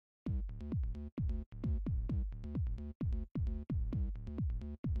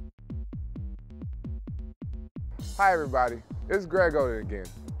Hi everybody, it's Greg Oden again.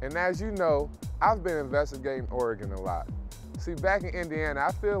 And as you know, I've been investigating Oregon a lot. See, back in Indiana,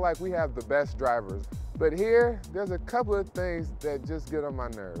 I feel like we have the best drivers. But here, there's a couple of things that just get on my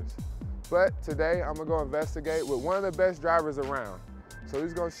nerves. But today, I'm gonna go investigate with one of the best drivers around. So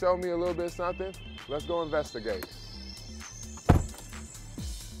he's gonna show me a little bit of something. Let's go investigate.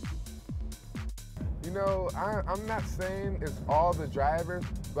 You know, I'm not saying it's all the drivers,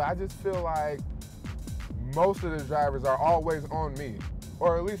 but I just feel like most of the drivers are always on me,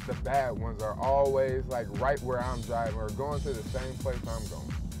 or at least the bad ones are always like right where I'm driving or going to the same place I'm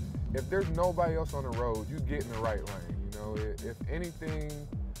going. If there's nobody else on the road, you get in the right lane. You know, if anything,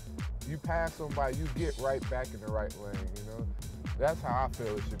 you pass somebody, you get right back in the right lane. You know, that's how I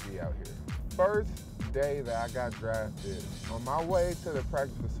feel it should be out here. First day that I got drafted, on my way to the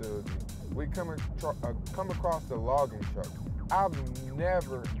practice facility, we come across the logging truck. I've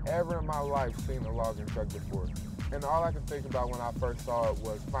never, ever in my life seen a logging truck before. And all I could think about when I first saw it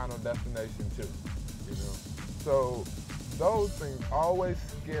was Final Destination 2, you know? So those things always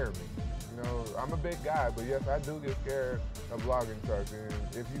scare me. You know, I'm a big guy, but yes, I do get scared of logging trucks. And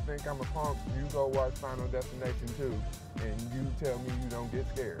if you think I'm a punk, you go watch Final Destination 2 and you tell me you don't get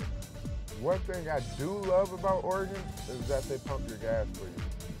scared. One thing I do love about Oregon is that they pump your gas for you.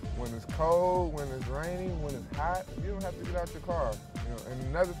 When it's cold, when it's raining, when it's hot, you don't have to get out your car. You know, and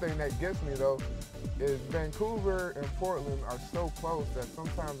another thing that gets me though is Vancouver and Portland are so close that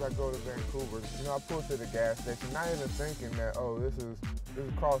sometimes I go to Vancouver. You know, I pull to the gas station, not even thinking that, oh, this is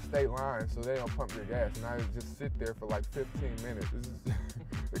across state lines, so they don't pump your gas, and I just sit there for like 15 minutes.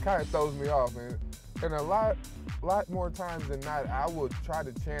 It kind of throws me off, and a lot more times than not, I would try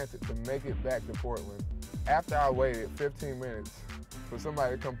to chance it to make it back to Portland after I waited 15 minutes for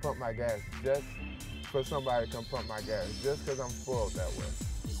somebody to come pump my gas, just for somebody to come pump my gas, just because I'm spoiled that way.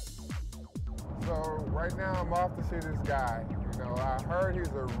 So right now I'm off to see this guy. You know, I heard he's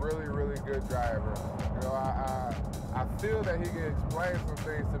a really, really good driver. You know, I feel that he can explain some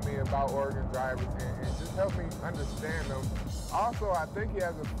things to me about Oregon drivers and just help me understand them. Also, I think he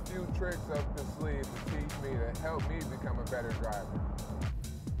has a few tricks up his sleeve to teach me, to help me become a better driver.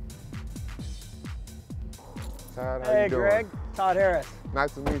 Todd, how you doing? Hey Greg, Todd Harris.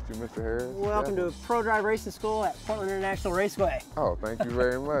 Nice to meet you, Mr. Harris. Welcome to Pro Drive Racing School at Portland International Raceway. Oh, thank you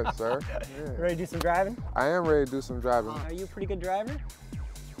very much, sir. Yeah. Ready to do some driving? I am ready to do some driving. Are you a pretty good driver?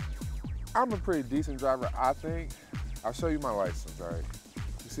 I'm a pretty decent driver, I think. I'll show you my license, all right?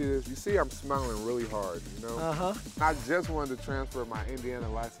 You see this? You see I'm smiling really hard, you know? Uh-huh. I just wanted to transfer my Indiana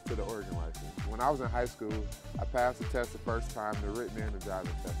license to the Oregon license. When I was in high school, I passed the test the first time, the written and the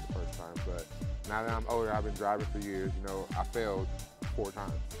driving test the first time, but now that I'm older, I've been driving for years, you know, I failed 4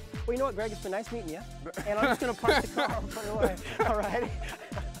 times. Well, you know what, Greg? It's been nice meeting you. And I'm just going to park the car and put it away. All right?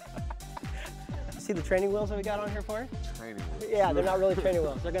 See the training wheels that we got on here for you? Training wheels? Yeah, they're not really training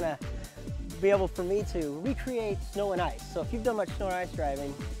wheels. They're going to be able for me to recreate snow and ice. So if you've done much snow and ice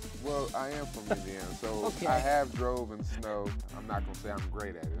driving. Well, I am from Indiana, so okay. I have drove in snow. I'm not going to say I'm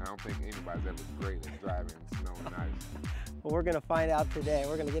great at it. I don't think anybody's ever great at driving in snow and ice. Well, we're going to find out today.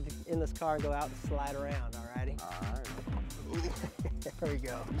 We're going to get in this car and go out and slide around, all righty? All right. There we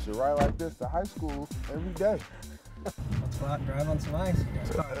go. You should ride like this to high school every day. Let's go out and drive on some ice.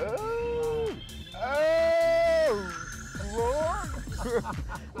 Oh, Lord.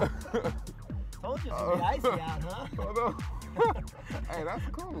 Told you it's going to be icy out, huh? Hold on. Hey, that's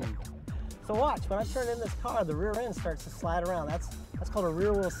cool. So watch, when I turn in this car, the rear end starts to slide around. That's called a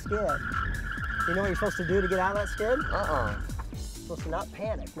rear wheel skid. You know what you're supposed to do to get out of that skid? You're supposed to not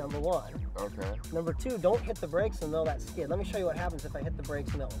panic, number 1. Okay. Number 2, don't hit the brakes in the middle of that skid. Let me show you what happens if I hit the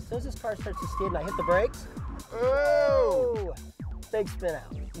brakes in the middle. As soon as this car starts to skid and I hit the brakes, oh! Big spin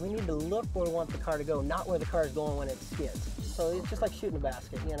out. We need to look where we want the car to go, not where the car is going when it skids. So it's just like shooting a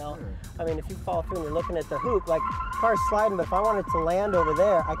basket, you know? I mean, if you fall through and you're looking at the hoop, like the car's sliding, but if I want it to land over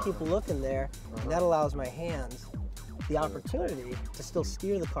there, I keep looking there, and that allows my hands the opportunity to still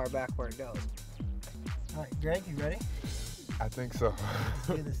steer the car back where it goes. All right, Greg, you ready? I think so. Let's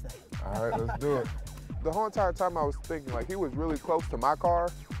do this thing. All right, let's do it. The whole entire time I was thinking, like, he was really close to my car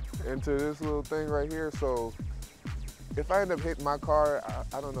and to this little thing right here, so if I end up hitting my car,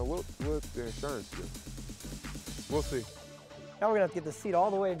 I don't know, what the insurance do? We'll see. Now we're gonna have to get the seat all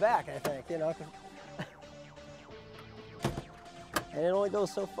the way back, I think, you know? And it only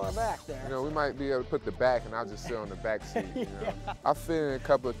goes so far back there. You know, we might be able to put the back and I'll just sit on the back seat, you know? Yeah. I've fit in a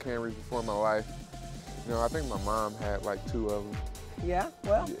couple of Camrys before in my life. You know, I think my mom had like 2 of them. Yeah,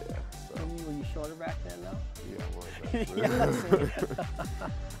 well, yeah, so. Were you shorter back then, though? Yeah, I was.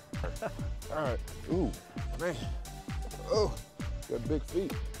 Yeah, all right, ooh, man. Oh, got big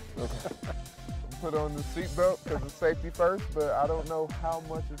feet. Okay. put on the seatbelt because of safety first, but I don't know how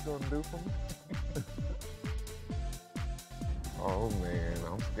much it's gonna do for me. Oh man,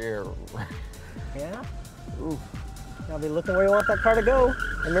 I'm scared. Yeah? Oof. Now be looking where you want that car to go.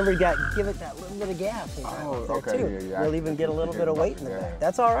 And remember, you got to give it that little bit of gas. Oh, there okay, too. yeah. You'll even get a little bit of weight in the back.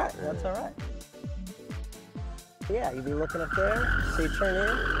 That's all right, Yeah. that's all right. Yeah, you'll be looking up there, so you turn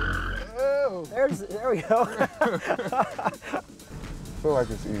in. Oh. There we go. I feel like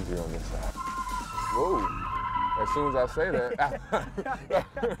it's easier on this side. Whoa. As soon as I say that.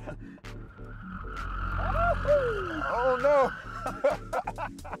 Oh no.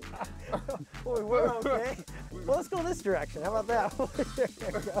 Boy, we're okay. Well, let's go this direction. How about that?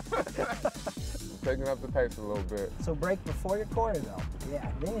 Taking up the pace a little bit. So brake before your corner, though. Yeah,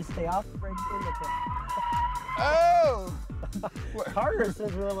 then you stay off the brake in the corner. Oh! Harder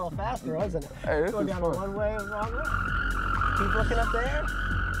since we're a little faster, wasn't it? Hey, this Go is down fun. the one way, wrong way. Keep looking up there.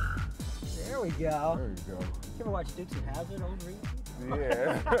 There we go. There you go. You ever watch Dukes of Hazzard, old Reed?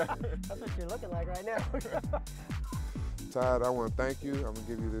 Yeah. That's what you're looking like right now. Todd, I want to thank you. I'm going to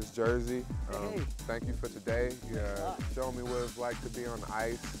give you this jersey. Hey. Thank you for today. Showing me what it's like to be on the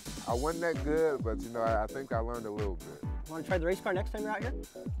ice. I wasn't that good, but, you know, I think I learned a little bit. Want to try the race car next time you're out here?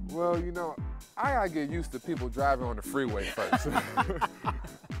 Well, you know, I got to get used to people driving on the freeway first.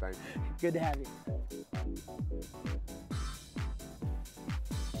 Thank you. Good to have you.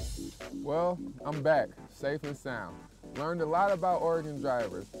 Well, I'm back, safe and sound. Learned a lot about Oregon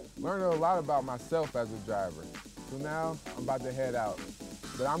drivers. Learned a lot about myself as a driver. So now I'm about to head out.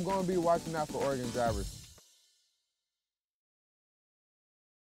 But I'm going to be watching out for Oregon drivers